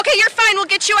Okay, you're fine. We'll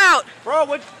get you out. Bro,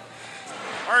 what?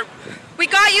 All right. We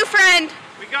got you, friend.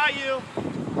 We got you.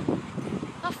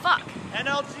 Oh, fuck.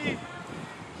 NLT.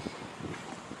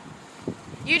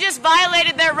 You just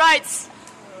violated their rights.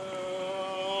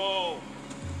 Oh.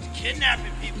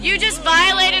 Kidnapping people. You just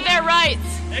violated their rights.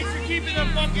 Thanks for keeping them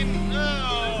fucking...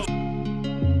 Oh.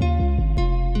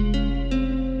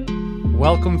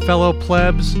 Welcome, fellow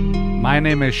plebs. My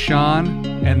name is Sean,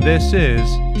 and this is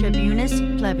Tribunus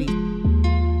Plebis.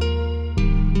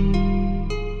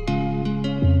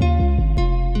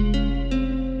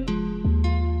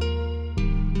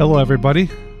 Hello, everybody.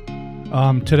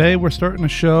 Today we're starting the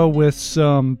show with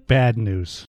some bad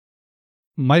news.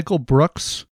 Michael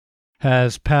Brooks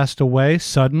has passed away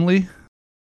suddenly.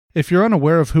 If you're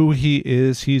unaware of who he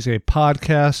is, he's a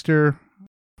podcaster.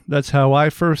 That's how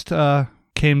I first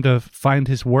came to find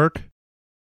his work.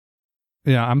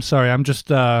 Yeah, I'm sorry. I'm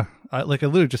just I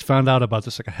literally just found out about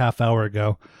this like a half hour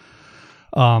ago.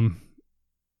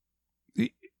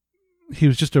 He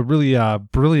was just a really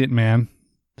brilliant man,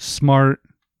 smart.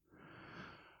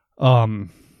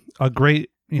 A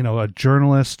great, a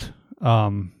journalist.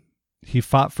 He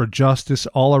fought for justice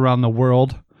all around the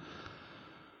world.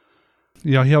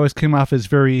 He always came off as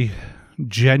very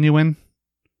genuine.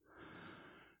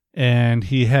 And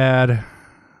he had,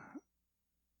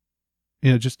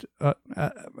 just,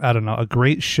 I don't know, a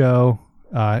great show,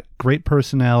 great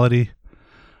personality.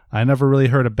 I never really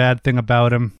heard a bad thing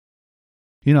about him.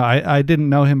 I didn't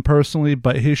know him personally,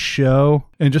 but his show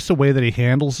and just the way that he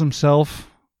handles himself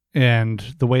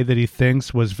and the way that he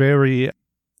thinks was very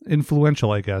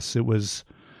influential, I guess. It was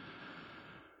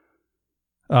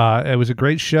a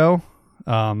great show.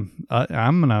 I'm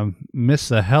going to miss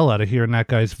the hell out of hearing that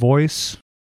guy's voice.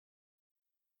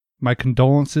 My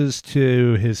condolences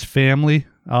to his family,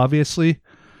 obviously.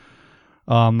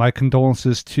 My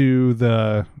condolences to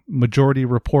the Majority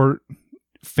Report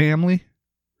family,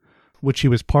 which he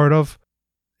was part of.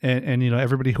 And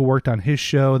everybody who worked on his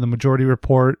show, the Majority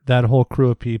Report, that whole crew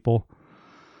of people.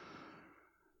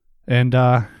 And,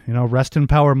 rest in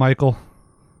power, Michael.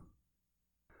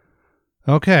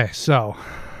 Okay, so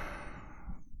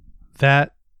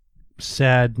that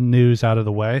sad news out of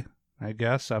the way, I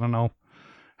guess. I don't know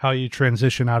how you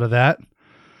transition out of that.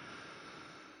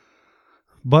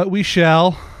 But we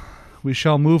shall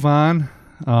move on.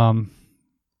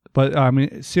 But, I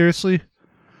mean, seriously,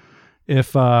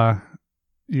 if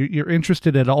you're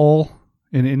interested at all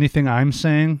in anything I'm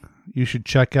saying, you should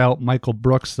check out Michael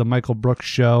Brooks, The Michael Brooks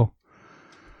Show.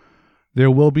 There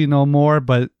will be no more,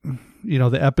 but,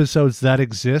 the episodes that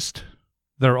exist,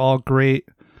 they're all great.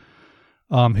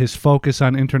 His focus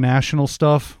on international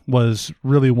stuff was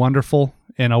really wonderful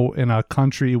in a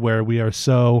country where we are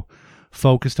so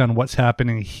focused on what's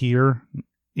happening here,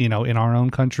 in our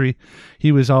own country.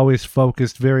 He was always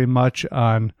focused very much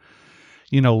on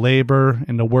labor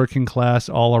and the working class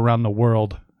all around the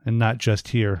world and not just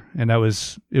here. And it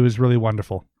was really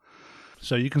wonderful.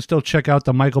 So you can still check out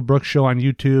the Michael Brooks Show on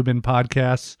YouTube and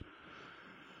podcasts.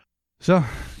 So,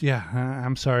 yeah,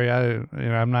 I'm sorry.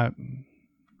 I'm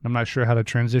not sure how to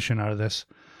transition out of this.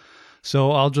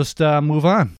 So I'll just move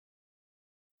on.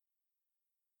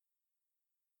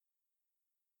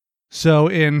 So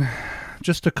in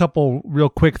just a couple real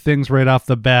quick things right off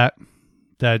the bat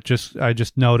that I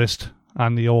just noticed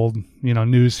on the old,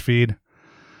 news feed.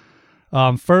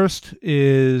 First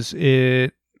is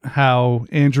how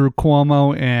Andrew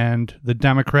Cuomo and the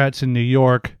Democrats in New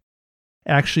York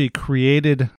actually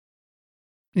created,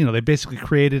 they basically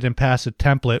created and passed a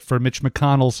template for Mitch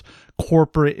McConnell's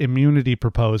corporate immunity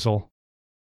proposal.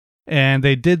 And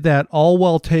they did that all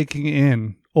while taking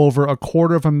in over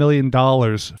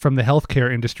 $250,000 from the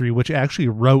healthcare industry, which actually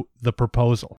wrote the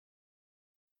proposal.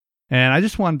 And I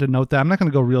just wanted to note that. I'm not going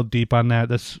to go real deep on that.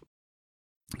 That's,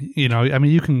 you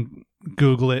can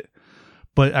Google it.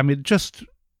 But, just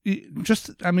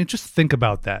think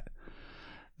about that.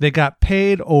 They got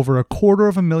paid over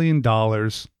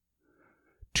 $250,000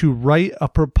 to write a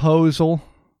proposal,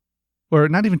 or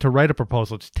not even to write a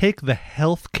proposal, to take the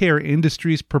healthcare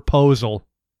industry's proposal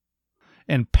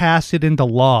and pass it into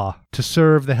law to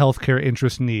serve the healthcare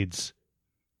interest needs,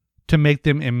 to make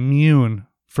them immune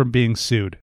from being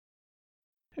sued.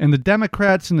 And the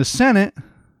Democrats in the Senate,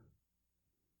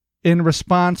 in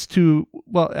response to,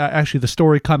 actually the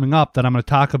story coming up that I'm going to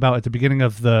talk about at the beginning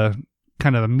of the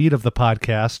kind of the meat of the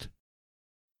podcast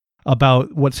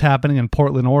about what's happening in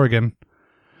Portland, Oregon,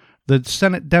 the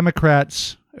Senate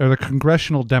Democrats, or the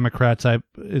Congressional Democrats,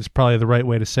 is probably the right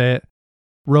way to say it,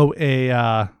 wrote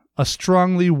a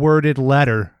strongly worded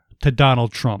letter to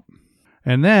Donald Trump.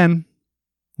 And then,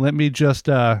 let me just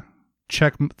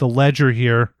check the ledger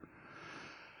here.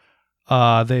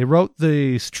 They wrote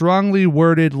the strongly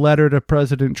worded letter to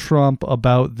President Trump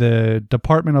about the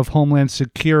Department of Homeland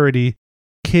Security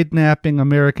kidnapping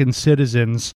American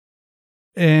citizens.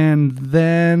 And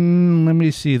then, let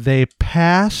me see, they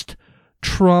passed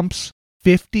Trump's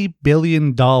 $50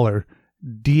 billion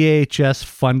DHS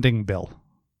funding bill.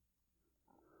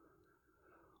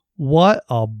 What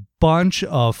a bunch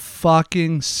of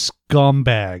fucking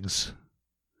scumbags.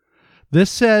 This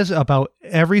says about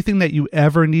everything that you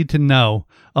ever need to know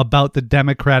about the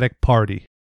Democratic Party.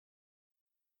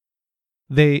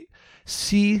 They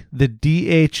see the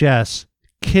DHS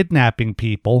kidnapping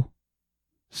people,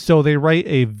 so they write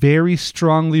a very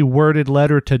strongly worded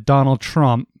letter to Donald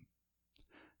Trump,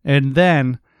 and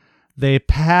then they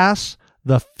pass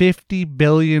the $50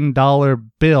 billion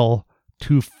bill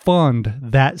to fund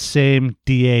that same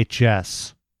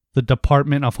DHS, the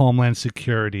Department of Homeland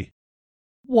Security.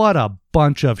 What a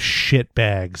bunch of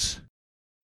shitbags.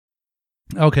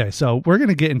 Okay, so we're going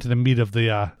to get into the meat of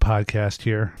the podcast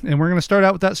here, and we're going to start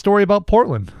out with that story about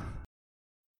Portland.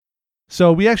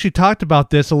 So we actually talked about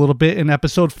this a little bit in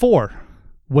episode 4,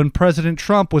 when President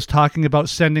Trump was talking about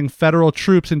sending federal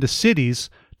troops into cities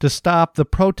to stop the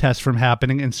protests from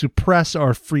happening and suppress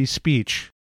our free speech.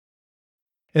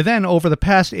 And then over the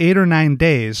past 8 or 9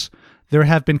 days, there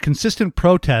have been consistent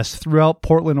protests throughout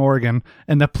Portland, Oregon,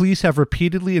 and the police have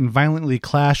repeatedly and violently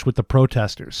clashed with the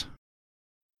protesters.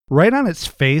 Right on its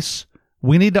face,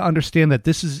 we need to understand that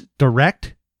this is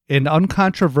direct and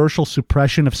uncontroversial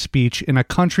suppression of speech in a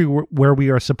country where we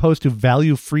are supposed to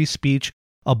value free speech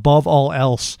above all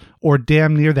else, or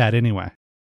damn near that anyway.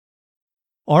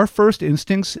 Our first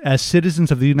instincts as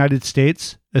citizens of the United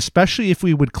States, especially if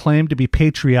we would claim to be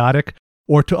patriotic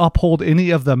or to uphold any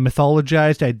of the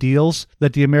mythologized ideals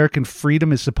that the American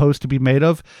freedom is supposed to be made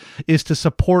of, is to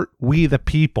support we the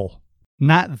people,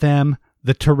 not them,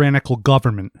 the tyrannical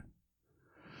government.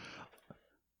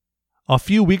 A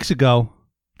few weeks ago,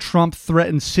 Trump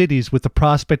threatened cities with the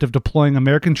prospect of deploying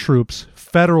American troops,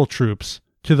 federal troops,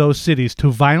 to those cities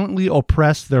to violently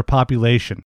oppress their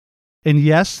population. And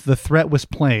yes, the threat was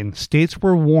plain. States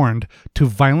were warned to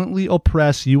violently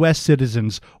oppress U.S.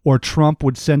 citizens or Trump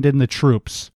would send in the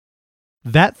troops.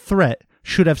 That threat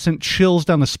should have sent chills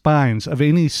down the spines of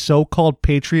any so-called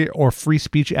patriot or free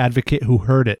speech advocate who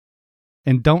heard it.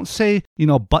 And don't say,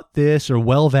 but this or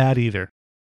well that either.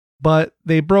 But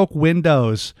they broke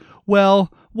windows.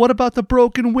 Well, what about the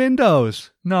broken windows?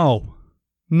 No.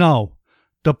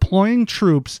 Deploying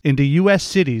troops into U.S.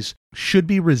 cities should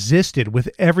be resisted with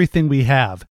everything we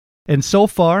have. And so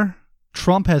far,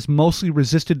 Trump has mostly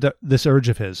resisted this urge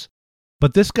of his.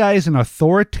 But this guy is an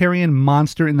authoritarian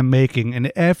monster in the making,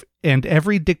 and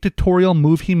every dictatorial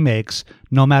move he makes,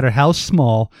 no matter how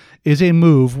small, is a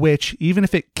move which, even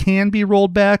if it can be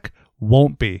rolled back,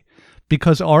 won't be.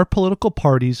 Because our political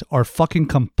parties are fucking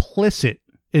complicit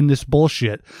in this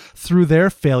bullshit through their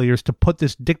failures to put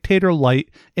this dictator light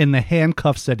in the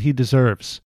handcuffs that he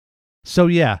deserves. So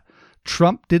yeah,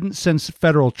 Trump didn't send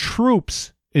federal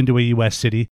troops into a U.S.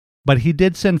 city, but he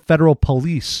did send federal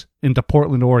police into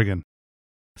Portland, Oregon.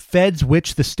 Feds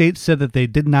which the state said that they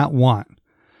did not want.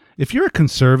 If you're a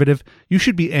conservative, you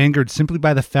should be angered simply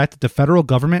by the fact that the federal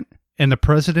government and the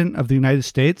President of the United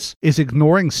States is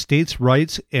ignoring states'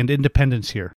 rights and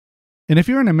independence here. And if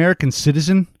you're an American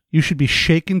citizen, you should be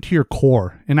shaken to your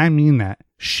core, and I mean that,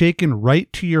 shaken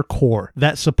right to your core,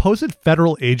 that supposed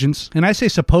federal agents, and I say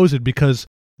supposed because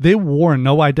they wore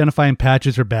no identifying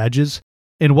patches or badges,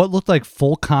 and what looked like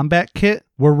full combat kit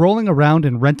were rolling around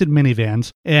in rented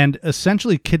minivans and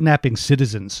essentially kidnapping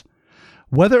citizens.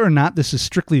 Whether or not this is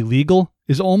strictly legal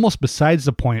is almost besides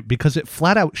the point because it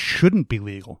flat out shouldn't be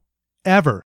legal.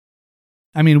 Ever.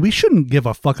 I mean, we shouldn't give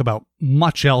a fuck about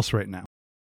much else right now.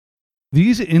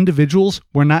 These individuals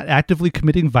were not actively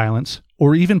committing violence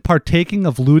or even partaking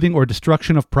of looting or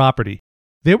destruction of property.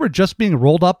 They were just being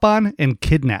rolled up on and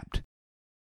kidnapped.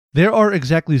 There are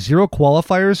exactly 0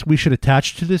 qualifiers we should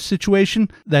attach to this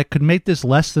situation that could make this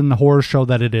less than the horror show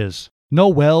that it is. No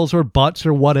wells or buts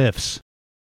or what ifs.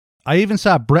 I even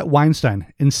saw Brett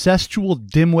Weinstein, incestual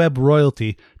dimweb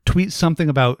royalty, tweet something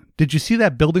about, did you see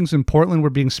that buildings in Portland were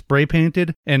being spray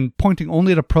painted, and pointing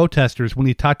only to protesters when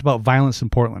he talked about violence in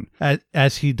Portland,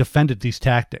 as he defended these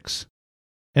tactics.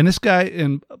 And this guy,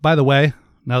 and by the way,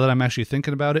 now that I'm actually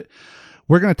thinking about it,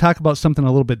 we're going to talk about something a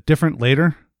little bit different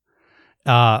later,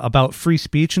 about free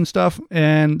speech and stuff,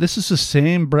 and this is the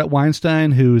same Brett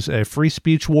Weinstein who's a free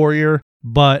speech warrior,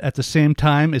 but at the same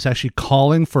time is actually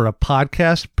calling for a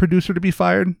podcast producer to be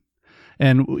fired.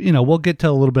 And, we'll get to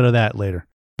a little bit of that later.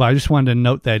 But I just wanted to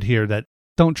note that here, that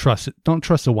don't trust it. Don't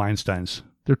trust the Weinsteins.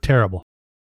 They're terrible.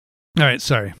 All right,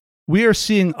 sorry. We are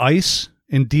seeing ICE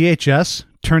and DHS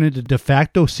turn into de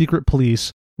facto secret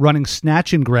police running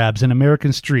snatch and grabs in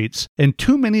American streets, and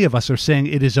too many of us are saying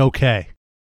it is okay.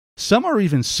 Some are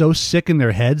even so sick in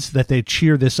their heads that they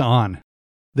cheer this on.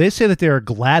 They say that they are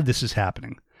glad this is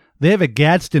happening. They have a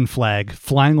Gadsden flag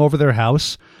flying over their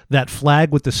house, that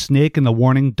flag with the snake and the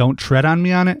warning, "Don't tread on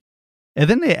me" on it. And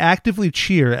then they actively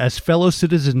cheer as fellow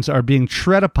citizens are being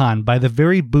tread upon by the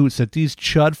very boots that these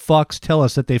chud fucks tell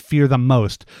us that they fear the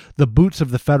most, the boots of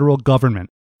the federal government.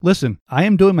 Listen, I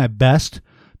am doing my best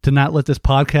to not let this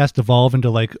podcast evolve into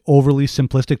like overly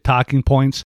simplistic talking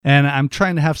points, and I'm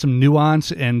trying to have some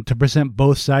nuance and to present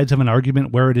both sides of an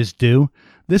argument where it is due.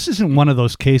 This isn't one of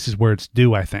those cases where it's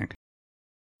due, I think.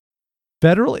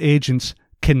 Federal agents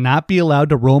cannot be allowed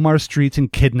to roam our streets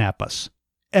and kidnap us.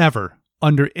 Ever.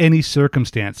 Under any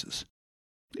circumstances.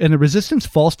 And the resistance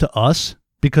falls to us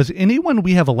because anyone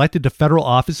we have elected to federal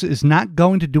office is not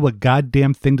going to do a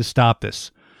goddamn thing to stop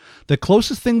this. The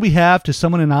closest thing we have to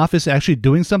someone in office actually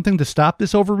doing something to stop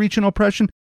this overreach and oppression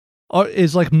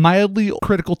is like mildly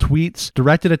critical tweets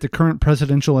directed at the current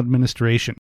presidential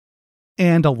administration.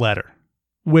 And a letter,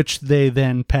 which they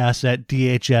then pass that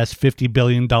DHS $50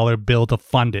 billion bill to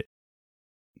fund it.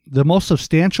 The most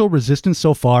substantial resistance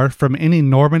so far from any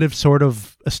normative sort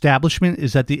of establishment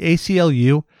is that the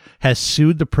ACLU has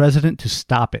sued the president to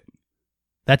stop it.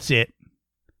 That's it.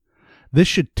 This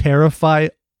should terrify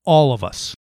all of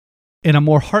us. In a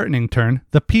more heartening turn,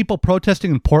 the people protesting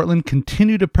in Portland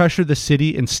continue to pressure the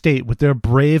city and state with their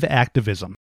brave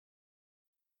activism.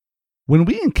 When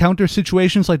we encounter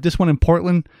situations like this one in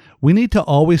Portland, we need to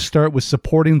always start with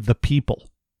supporting the people.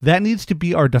 That needs to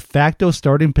be our de facto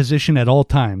starting position at all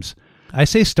times. I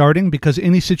say starting because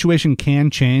any situation can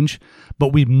change,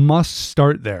 but we must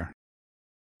start there.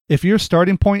 If your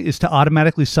starting point is to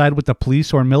automatically side with the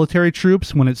police or military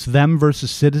troops when it's them versus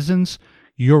citizens,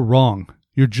 you're wrong.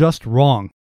 You're just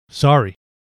wrong. Sorry.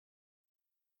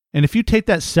 And if you take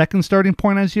that second starting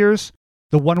point as yours,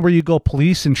 the one where you go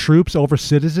police and troops over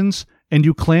citizens, and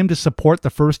you claim to support the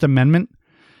First Amendment,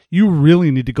 you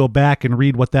really need to go back and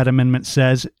read what that amendment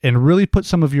says and really put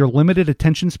some of your limited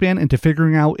attention span into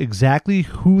figuring out exactly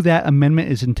who that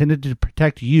amendment is intended to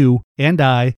protect you and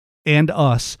I and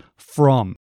us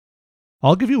from.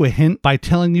 I'll give you a hint by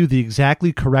telling you the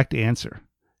exactly correct answer.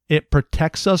 It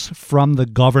protects us from the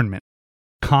government.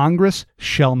 Congress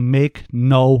shall make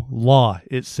no law,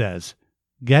 it says.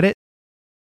 Get it?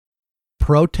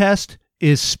 Protest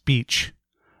is speech.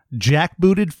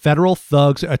 Jackbooted federal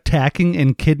thugs attacking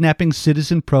and kidnapping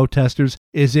citizen protesters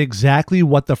is exactly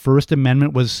what the First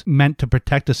Amendment was meant to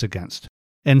protect us against.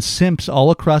 And simps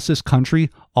all across this country,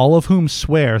 all of whom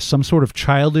swear some sort of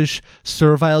childish,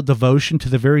 servile devotion to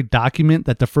the very document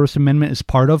that the First Amendment is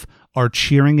part of, are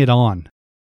cheering it on.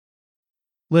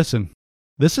 Listen,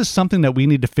 this is something that we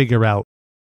need to figure out.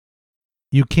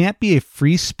 You can't be a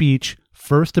free speech,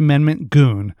 First Amendment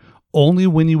goon only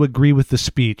when you agree with the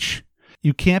speech.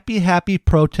 You can't be happy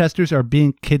protesters are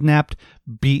being kidnapped,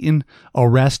 beaten,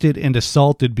 arrested, and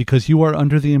assaulted because you are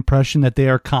under the impression that they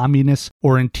are communists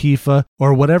or Antifa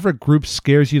or whatever group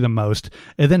scares you the most,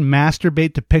 and then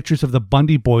masturbate to pictures of the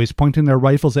Bundy boys pointing their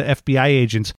rifles at FBI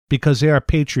agents because they are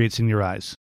patriots in your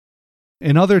eyes.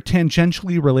 In other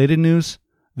tangentially related news,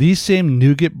 these same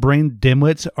nougat-brained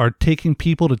dimwits are taking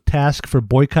people to task for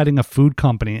boycotting a food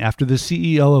company after the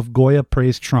CEO of Goya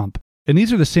praised Trump. And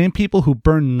these are the same people who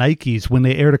burned Nikes when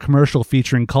they aired a commercial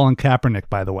featuring Colin Kaepernick,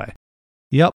 by the way.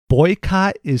 Yep,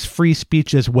 boycott is free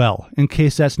speech as well, in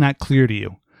case that's not clear to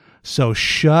you. So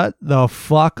shut the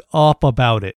fuck up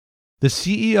about it. The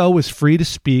CEO is free to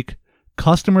speak,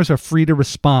 customers are free to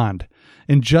respond.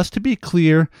 And just to be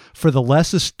clear, for the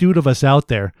less astute of us out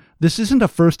there, this isn't a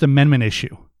First Amendment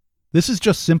issue. This is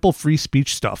just simple free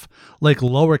speech stuff, like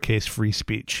lowercase free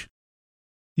speech.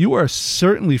 You are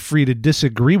certainly free to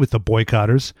disagree with the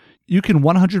boycotters. You can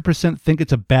 100% think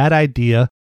it's a bad idea,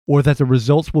 or that the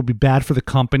results will be bad for the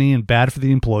company and bad for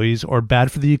the employees, or bad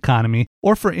for the economy,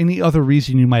 or for any other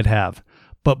reason you might have.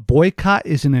 But boycott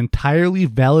is an entirely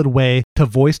valid way to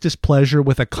voice displeasure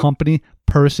with a company,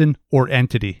 person, or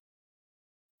entity.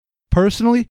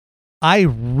 Personally, I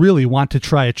really want to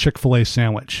try a Chick-fil-A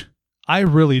sandwich. I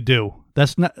really do.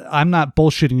 I'm not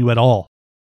bullshitting you at all.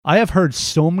 I have heard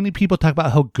so many people talk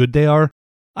about how good they are.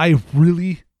 I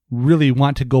really, really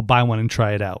want to go buy one and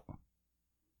try it out.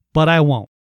 But I won't.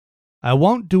 I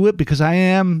won't do it because I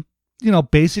am,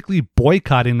 basically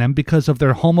boycotting them because of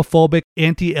their homophobic,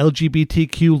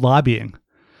 anti-LGBTQ lobbying.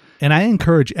 And I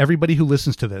encourage everybody who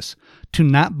listens to this to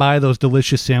not buy those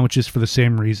delicious sandwiches for the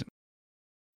same reason.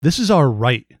 This is our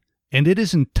right, and it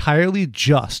is entirely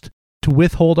just to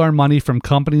withhold our money from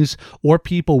companies or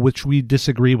people which we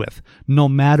disagree with, no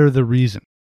matter the reason.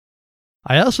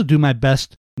 I also do my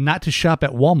best not to shop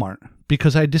at Walmart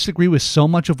because I disagree with so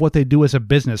much of what they do as a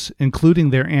business, including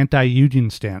their anti-union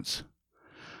stance.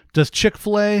 Does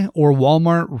Chick-fil-A or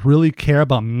Walmart really care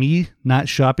about me not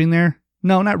shopping there?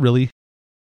 No, not really.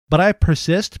 But I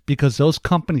persist because those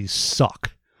companies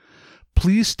suck.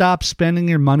 Please stop spending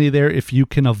your money there if you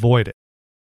can avoid it.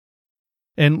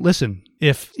 And listen,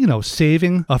 if,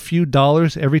 saving a few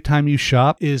dollars every time you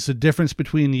shop is the difference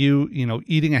between you,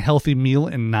 eating a healthy meal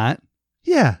and not,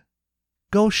 yeah,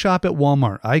 go shop at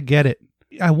Walmart. I get it.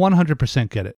 I 100%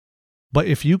 get it. But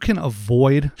if you can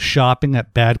avoid shopping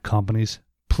at bad companies,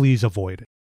 please avoid it.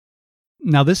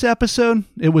 Now, this episode,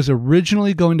 it was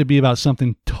originally going to be about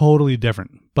something totally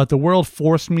different, but the world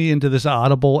forced me into this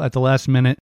Audible at the last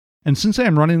minute. And since I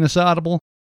am running this Audible,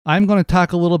 I'm going to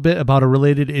talk a little bit about a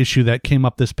related issue that came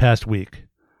up this past week,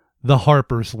 the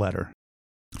Harper's letter.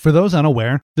 For those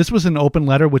unaware, this was an open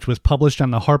letter which was published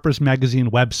on the Harper's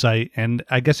Magazine website, and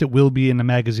I guess it will be in the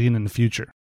magazine in the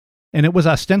future. And it was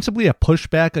ostensibly a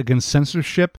pushback against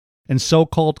censorship and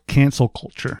so-called cancel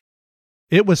culture.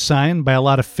 It was signed by a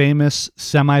lot of famous,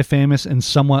 semi-famous, and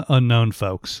somewhat unknown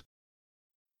folks.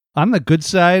 On the good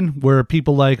side were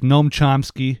people like Noam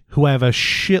Chomsky, who I have a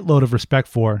shitload of respect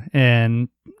for, and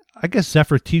I guess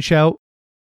Zephyr Teachout.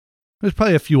 There's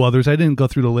probably a few others. I didn't go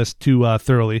through the list too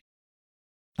thoroughly.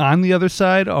 On the other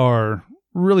side are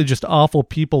really just awful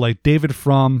people like David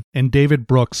Frum and David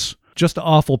Brooks, just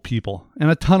awful people,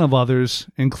 and a ton of others,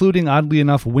 including, oddly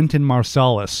enough, Wynton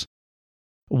Marsalis.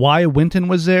 Why Wynton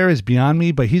was there is beyond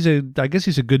me, but I guess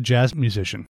he's a good jazz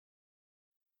musician.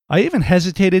 I even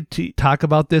hesitated to talk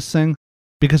about this thing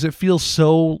because it feels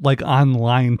so,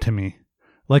 online to me.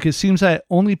 Like, it seems that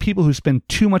only people who spend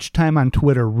too much time on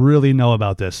Twitter really know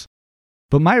about this.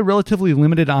 But my relatively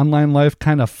limited online life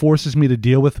kind of forces me to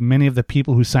deal with many of the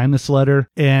people who signed this letter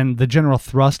and the general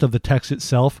thrust of the text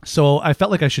itself, so I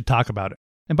felt like I should talk about it.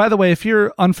 And by the way, if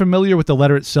you're unfamiliar with the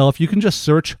letter itself, you can just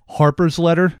search Harper's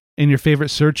letter in your favorite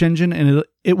search engine and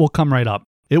it will come right up.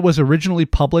 It was originally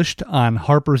published on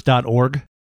harpers.org.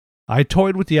 I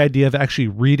toyed with the idea of actually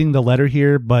reading the letter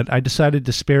here, but I decided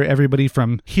to spare everybody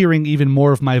from hearing even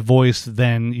more of my voice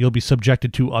than you'll be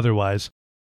subjected to otherwise.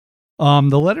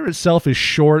 The letter itself is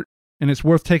short, and it's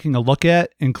worth taking a look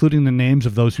at, including the names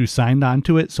of those who signed on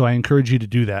to it, so I encourage you to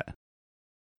do that.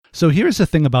 So here's the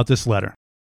thing about this letter.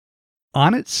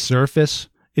 On its surface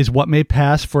is what may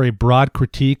pass for a broad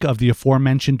critique of the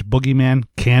aforementioned boogeyman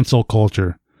cancel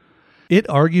culture. It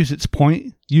argues its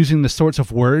point using the sorts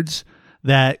of words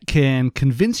that can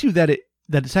convince you that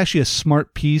it's actually a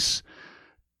smart piece,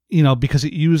 because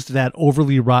it used that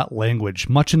overly wrought language,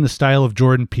 much in the style of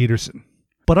Jordan Peterson.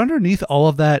 But underneath all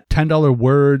of that $10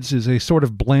 words is a sort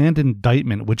of bland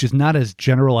indictment, which is not as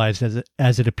generalized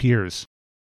as it appears.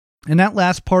 And that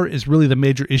last part is really the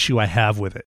major issue I have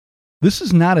with it. This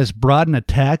is not as broad an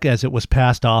attack as it was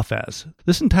passed off as.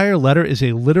 This entire letter is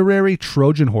a literary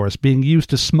Trojan horse being used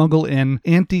to smuggle in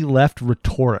anti-left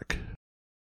rhetoric.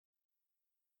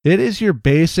 It is your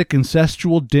basic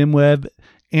incestual dimweb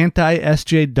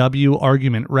anti-SJW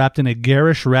argument wrapped in a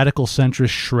garish radical centrist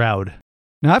shroud.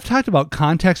 Now, I've talked about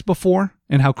context before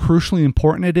and how crucially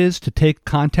important it is to take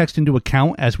context into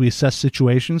account as we assess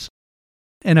situations,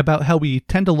 and about how we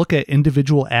tend to look at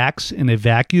individual acts in a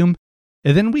vacuum,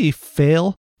 and then we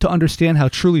fail to understand how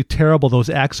truly terrible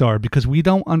those acts are because we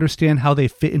don't understand how they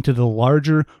fit into the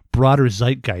larger, broader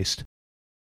zeitgeist.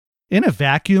 In a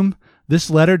vacuum, this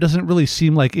letter doesn't really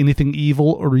seem like anything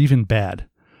evil or even bad.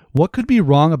 What could be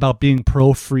wrong about being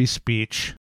pro-free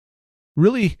speech?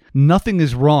 Really, nothing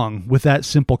is wrong with that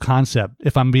simple concept,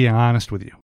 if I'm being honest with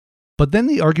you. But then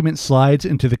the argument slides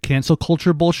into the cancel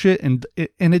culture bullshit, and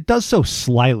it does so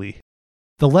slyly.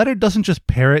 The letter doesn't just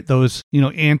parrot those,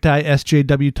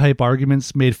 anti-SJW type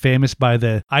arguments made famous by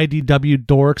the IDW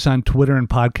dorks on Twitter and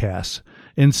podcasts.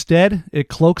 Instead, it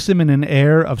cloaks them in an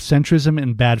air of centrism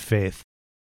and bad faith.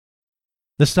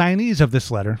 The signees of this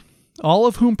letter, all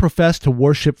of whom profess to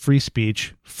worship free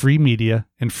speech, free media,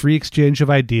 and free exchange of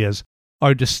ideas,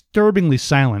 are disturbingly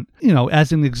silent.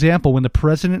 As an example, when the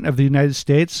President of the United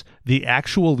States, the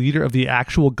actual leader of the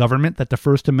actual government that the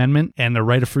First Amendment and the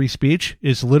right of free speech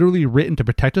is literally written to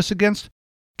protect us against,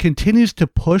 continues to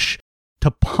push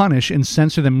to punish and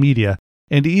censor the media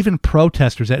and even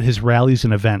protesters at his rallies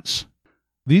and events.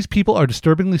 These people are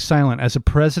disturbingly silent as the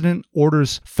President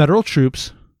orders federal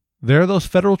troops, there are those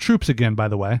federal troops again, by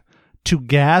the way, to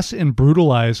gas and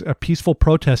brutalize a peaceful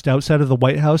protest outside of the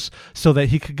White House so that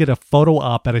he could get a photo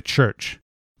op at a church.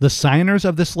 The signers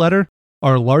of this letter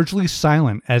are largely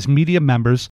silent as media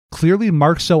members clearly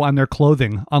marked so on their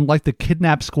clothing, unlike the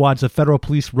kidnap squads of federal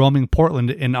police roaming Portland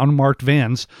in unmarked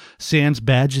vans, sans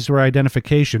badges or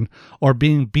identification, or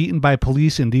being beaten by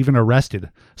police and even arrested,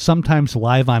 sometimes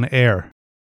live on air.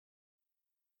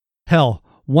 Hell,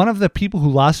 one of the people who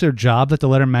lost their job that the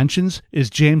letter mentions is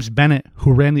James Bennett,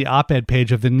 who ran the op-ed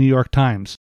page of the New York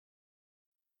Times.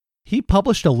 He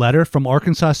published a letter from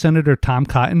Arkansas Senator Tom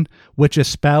Cotton, which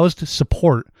espoused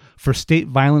support for state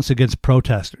violence against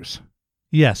protesters.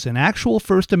 Yes, an actual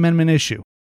First Amendment issue.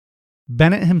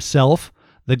 Bennett himself,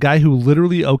 the guy who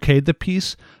literally okayed the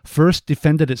piece, first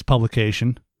defended its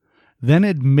publication, then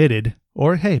admitted,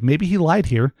 or hey, maybe he lied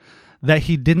here, that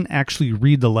he didn't actually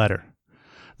read the letter.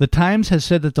 The Times has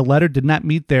said that the letter did not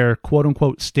meet their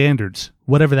quote-unquote standards,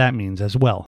 whatever that means as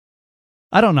well.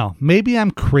 I don't know, maybe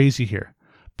I'm crazy here,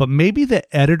 but maybe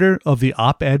the editor of the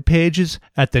op-ed pages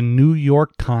at the New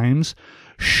York Times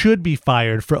should be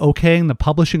fired for okaying the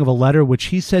publishing of a letter which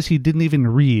he says he didn't even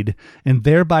read and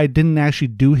thereby didn't actually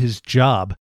do his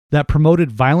job, that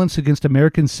promoted violence against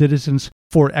American citizens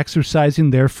for exercising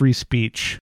their free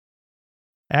speech.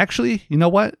 Actually, you know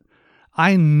what?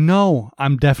 I know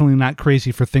I'm definitely not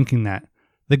crazy for thinking that.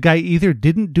 The guy either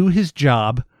didn't do his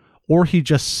job or he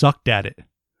just sucked at it.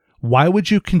 Why would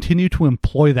you continue to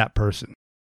employ that person?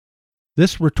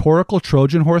 This rhetorical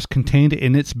Trojan horse contained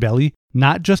in its belly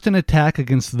not just an attack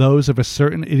against those of a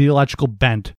certain ideological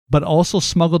bent, but also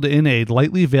smuggled in a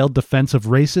lightly veiled defense of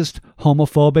racist,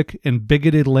 homophobic, and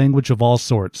bigoted language of all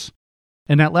sorts.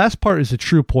 And that last part is the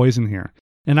true poison here,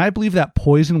 and I believe that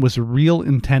poison was the real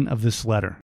intent of this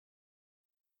letter.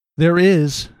 There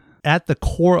is, at the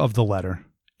core of the letter,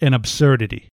 an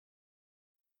absurdity.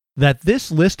 That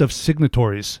this list of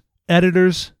signatories,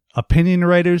 editors, opinion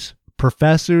writers,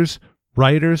 professors,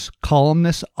 writers,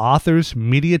 columnists, authors,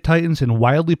 media titans, and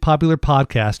wildly popular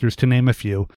podcasters, to name a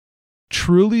few,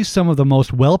 truly some of the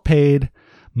most well-paid,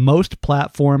 most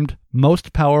platformed,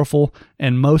 most powerful,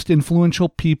 and most influential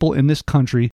people in this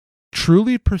country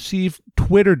truly perceive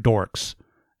Twitter dorks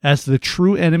as the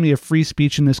true enemy of free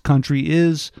speech in this country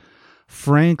is,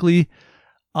 frankly,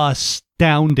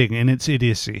 astounding in its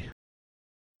idiocy.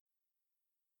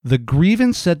 The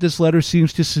grievance that this letter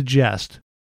seems to suggest,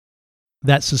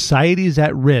 that society is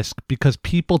at risk because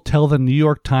people tell the New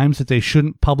York Times that they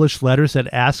shouldn't publish letters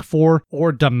that ask for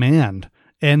or demand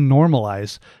and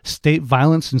normalize state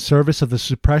violence in service of the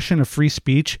suppression of free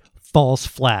speech, falls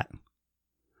flat.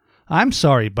 I'm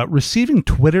sorry, but receiving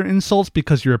Twitter insults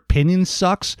because your opinion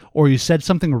sucks or you said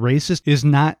something racist is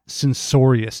not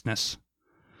censoriousness.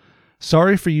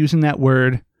 Sorry for using that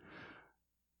word.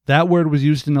 That word was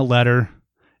used in a letter.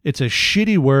 It's a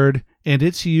shitty word, and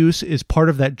its use is part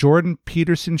of that Jordan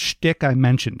Peterson shtick I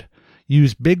mentioned.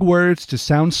 Use big words to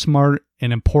sound smart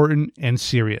and important and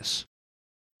serious.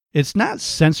 It's not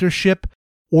censorship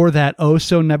or that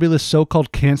oh-so-nebulous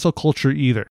so-called cancel culture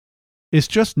either. It's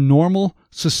just normal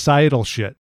societal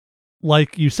shit.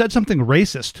 Like you said something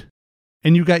racist,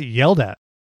 and you got yelled at.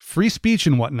 Free speech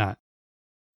and whatnot.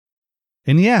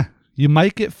 And yeah, you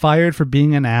might get fired for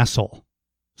being an asshole.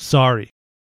 Sorry.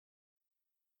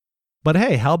 But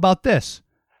hey, how about this?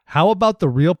 How about the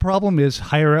real problem is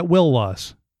hire at will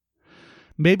laws?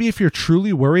 Maybe if you're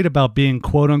truly worried about being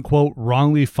quote-unquote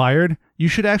wrongly fired, you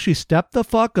should actually step the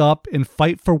fuck up and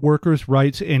fight for workers'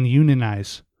 rights and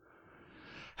unionize.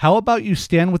 How about you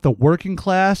stand with the working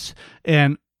class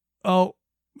and... Oh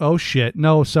shit,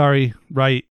 no, sorry,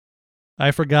 right. I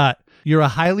forgot. You're a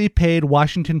highly paid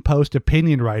Washington Post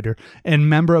opinion writer and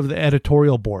member of the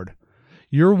editorial board.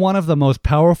 You're one of the most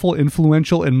powerful,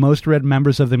 influential, and most read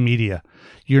members of the media.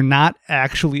 You're not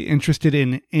actually interested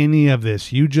in any of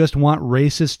this. You just want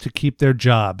racists to keep their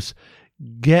jobs.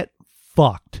 Get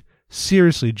fucked.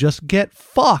 Seriously, just get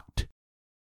fucked.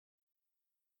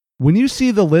 When you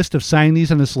see the list of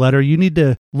signees on this letter, you need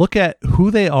to look at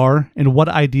who they are and what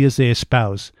ideas they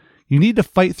espouse. You need to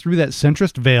fight through that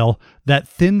centrist veil, that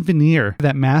thin veneer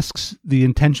that masks the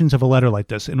intentions of a letter like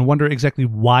this, and wonder exactly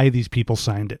why these people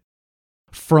signed it.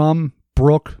 From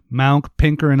Brooke, Mounk,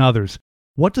 Pinker, and others.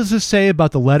 What does this say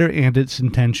about the letter and its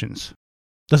intentions?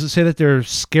 Does it say that they're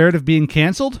scared of being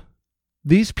canceled?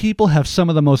 These people have some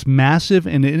of the most massive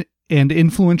and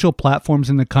influential platforms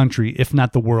in the country, if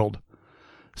not the world.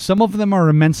 Some of them are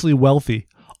immensely wealthy.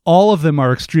 All of them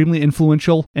are extremely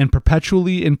influential and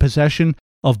perpetually in possession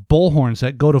of bullhorns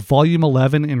that go to volume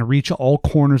 11 and reach all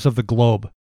corners of the globe.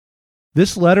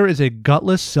 This letter is a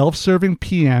gutless, self-serving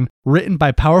paean written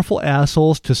by powerful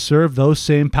assholes to serve those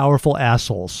same powerful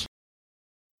assholes.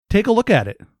 Take a look at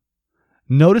it.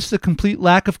 Notice the complete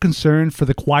lack of concern for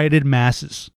the quieted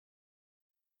masses.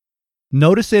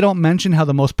 Notice they don't mention how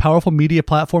the most powerful media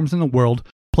platforms in the world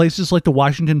places like the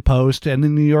Washington Post and the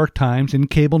New York Times and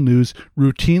cable news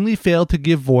routinely fail to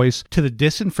give voice to the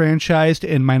disenfranchised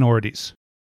and minorities.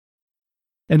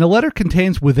 And the letter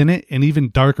contains within it an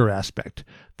even darker aspect,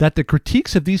 that the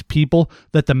critiques of these people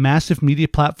that the massive media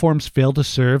platforms fail to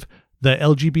serve, the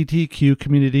LGBTQ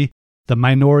community, the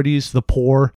minorities, the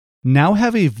poor, now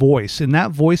have a voice, and that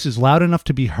voice is loud enough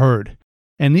to be heard.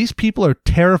 And these people are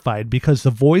terrified because the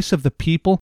voice of the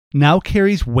people now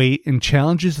carries weight and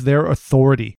challenges their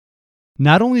authority.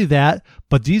 Not only that,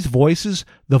 but these voices,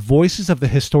 the voices of the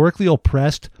historically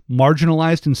oppressed,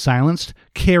 marginalized, and silenced,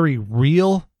 carry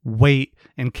real weight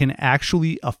and can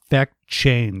actually affect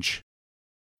change.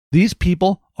 These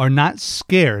people are not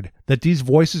scared that these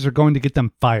voices are going to get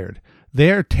them fired.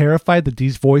 They are terrified that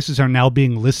these voices are now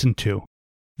being listened to.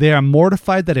 They are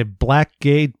mortified that a black,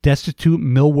 gay, destitute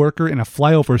mill worker in a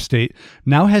flyover state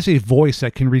now has a voice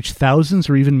that can reach thousands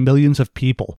or even millions of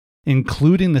people,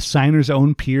 including the signer's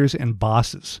own peers and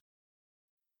bosses.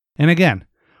 And again,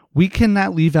 we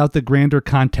cannot leave out the grander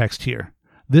context here.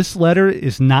 This letter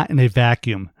is not in a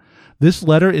vacuum. This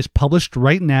letter is published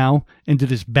right now, and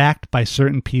it is backed by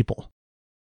certain people.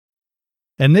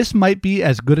 And this might be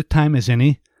as good a time as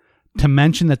any to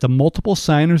mention that the multiple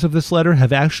signers of this letter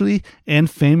have actually and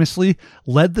famously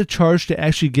led the charge to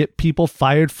actually get people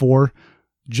fired for,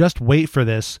 just wait for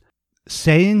this,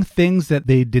 saying things that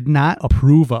they did not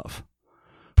approve of.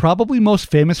 Probably most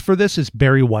famous for this is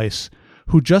Bari Weiss,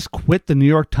 who just quit the New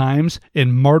York Times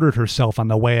and martyred herself on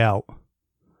the way out.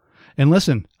 And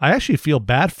listen, I actually feel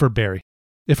bad for Bari.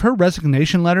 If her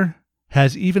resignation letter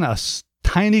has even a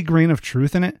tiny grain of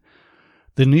truth in it,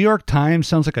 the New York Times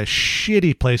sounds like a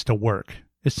shitty place to work.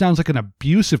 It sounds like an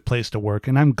abusive place to work,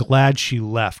 and I'm glad she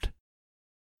left.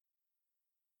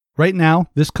 Right now,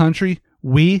 this country,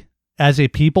 we, as a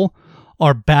people,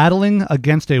 are battling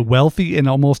against a wealthy and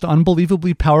almost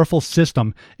unbelievably powerful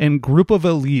system and group of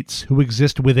elites who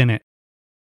exist within it.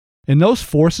 And those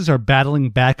forces are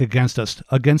battling back against us,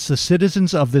 against the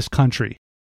citizens of this country.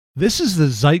 This is the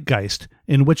zeitgeist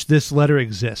in which this letter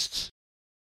exists.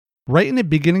 Right in the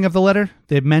beginning of the letter,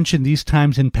 they mention these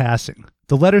times in passing.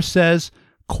 The letter says,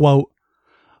 quote,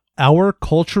 "Our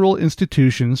cultural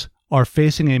institutions are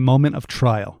facing a moment of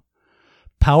trial.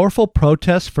 Powerful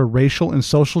protests for racial and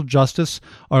social justice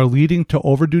are leading to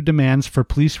overdue demands for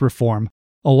police reform,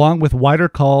 along with wider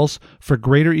calls for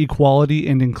greater equality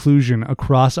and inclusion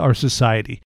across our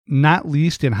society, not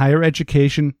least in higher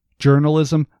education,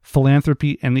 journalism,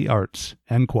 philanthropy, and the arts."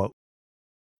 End quote.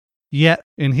 Yet,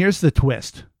 and here's the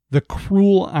twist, the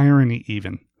cruel irony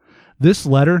even, this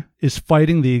letter is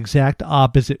fighting the exact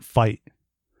opposite fight.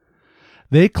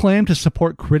 They claim to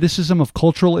support criticism of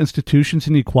cultural institutions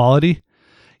and equality,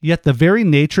 yet the very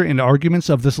nature and arguments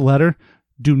of this letter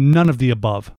do none of the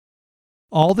above.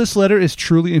 All this letter is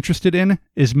truly interested in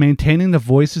is maintaining the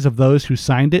voices of those who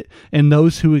signed it and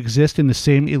those who exist in the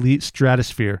same elite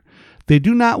stratosphere. They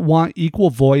do not want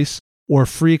equal voice or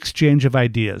free exchange of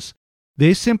ideas.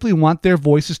 They simply want their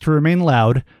voices to remain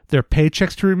loud, their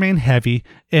paychecks to remain heavy,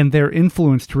 and their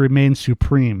influence to remain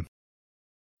supreme.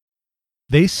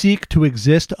 They seek to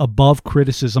exist above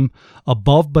criticism,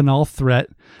 above banal threat,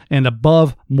 and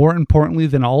above, more importantly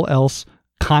than all else,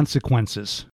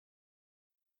 consequences.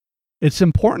 It's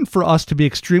important for us to be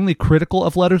extremely critical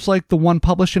of letters like the one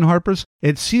published in Harper's.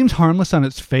 It seems harmless on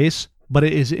its face, but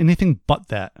it is anything but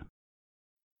that.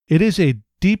 It is a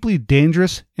deeply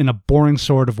dangerous in a boring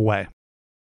sort of way.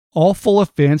 All full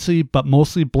of fancy but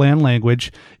mostly bland language,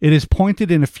 it is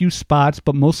pointed in a few spots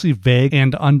but mostly vague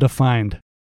and undefined.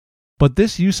 But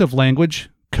this use of language,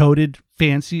 coded,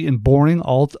 fancy, and boring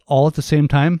all at the same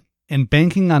time, and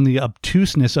banking on the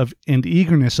obtuseness of and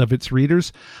eagerness of its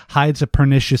readers, hides a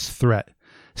pernicious threat: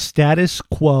 status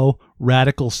quo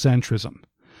radical centrism.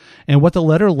 And what the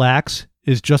letter lacks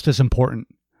is just as important.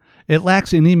 It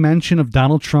lacks any mention of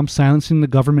Donald Trump silencing the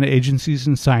government agencies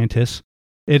and scientists.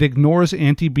 It ignores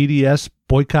anti-BDS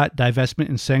boycott, divestment,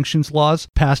 and sanctions laws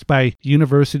passed by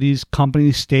universities,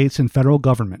 companies, states, and federal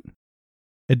government.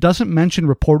 It doesn't mention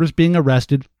reporters being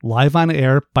arrested live on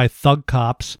air by thug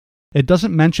cops. It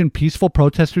doesn't mention peaceful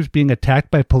protesters being attacked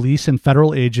by police and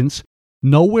federal agents.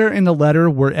 Nowhere in the letter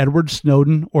were Edward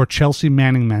Snowden or Chelsea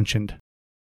Manning mentioned.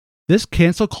 This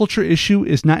cancel culture issue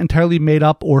is not entirely made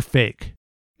up or fake.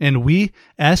 And we,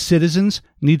 as citizens,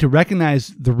 need to recognize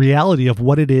the reality of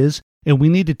what it is, and we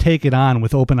need to take it on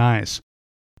with open eyes.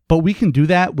 But we can do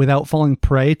that without falling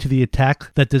prey to the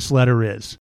attack that this letter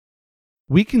is.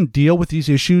 We can deal with these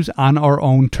issues on our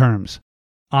own terms,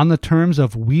 on the terms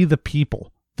of we the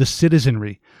people, the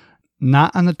citizenry,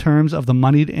 not on the terms of the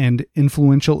moneyed and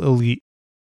influential elite.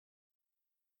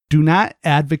 Do not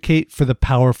advocate for the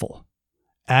powerful.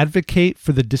 advocate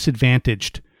for the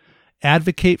disadvantaged,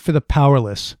 advocate for the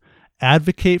powerless,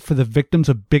 advocate for the victims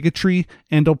of bigotry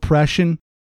and oppression,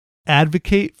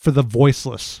 advocate for the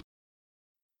voiceless.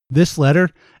 This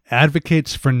letter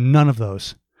advocates for none of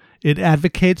those. It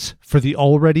advocates for the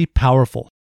already powerful.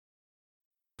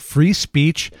 Free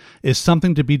speech is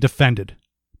something to be defended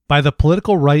by the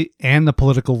political right and the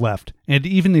political left, and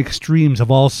even the extremes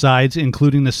of all sides,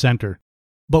 including the center.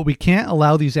 But we can't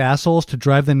allow these assholes to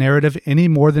drive the narrative any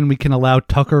more than we can allow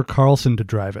Tucker Carlson to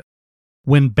drive it.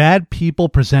 When bad people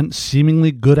present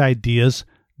seemingly good ideas,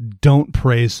 don't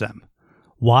praise them.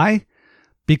 Why?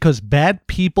 Because bad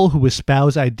people who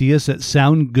espouse ideas that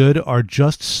sound good are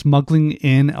just smuggling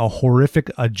in a horrific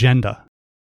agenda.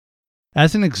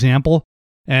 As an example,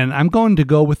 and I'm going to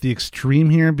go with the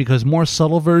extreme here because more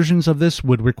subtle versions of this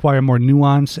would require more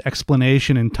nuance,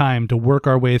 explanation, and time to work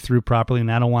our way through properly,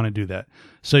 and I don't want to do that.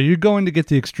 So you're going to get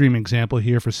the extreme example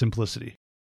here for simplicity.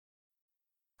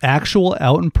 Actual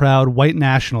out and proud white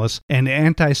nationalists and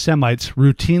anti-Semites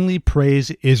routinely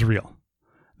praise Israel.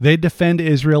 They defend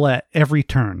Israel at every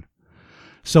turn.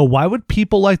 So why would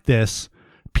people like this,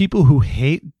 people who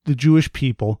hate the Jewish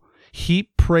people, heap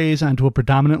praise onto a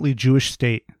predominantly Jewish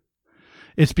state?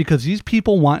 It's because these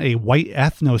people want a white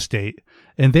ethno-state,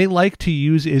 and they like to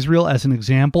use Israel as an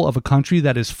example of a country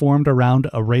that is formed around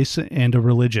a race and a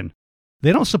religion.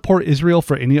 They don't support Israel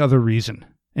for any other reason.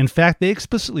 In fact, they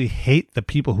explicitly hate the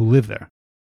people who live there.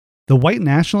 The white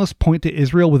nationalists point to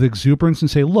Israel with exuberance and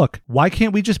say, look, why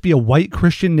can't we just be a white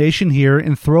Christian nation here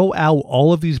and throw out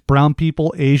all of these brown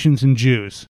people, Asians, and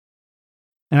Jews?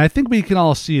 And I think we can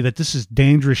all see that this is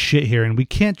dangerous shit here, and we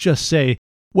can't just say,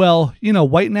 well,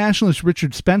 white nationalist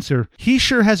Richard Spencer, he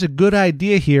sure has a good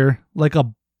idea here, like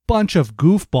a bunch of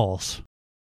goofballs.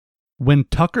 When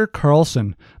Tucker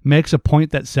Carlson makes a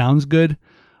point that sounds good,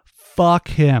 fuck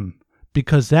him.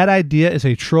 Because that idea is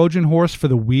a Trojan horse for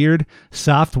the weird,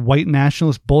 soft white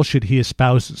nationalist bullshit he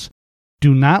espouses.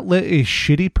 Do not let a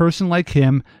shitty person like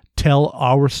him tell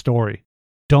our story.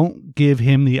 Don't give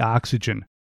him the oxygen.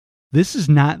 This is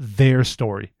not their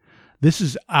story. This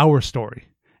is our story.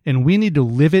 And we need to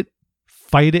live it,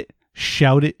 fight it,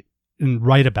 shout it, and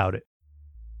write about it.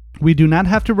 We do not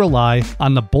have to rely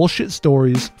on the bullshit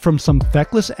stories from some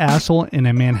feckless asshole in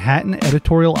a Manhattan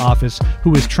editorial office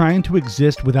who is trying to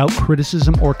exist without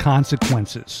criticism or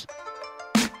consequences.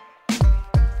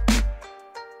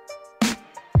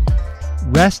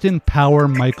 Rest in power,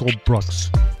 Michael Brooks.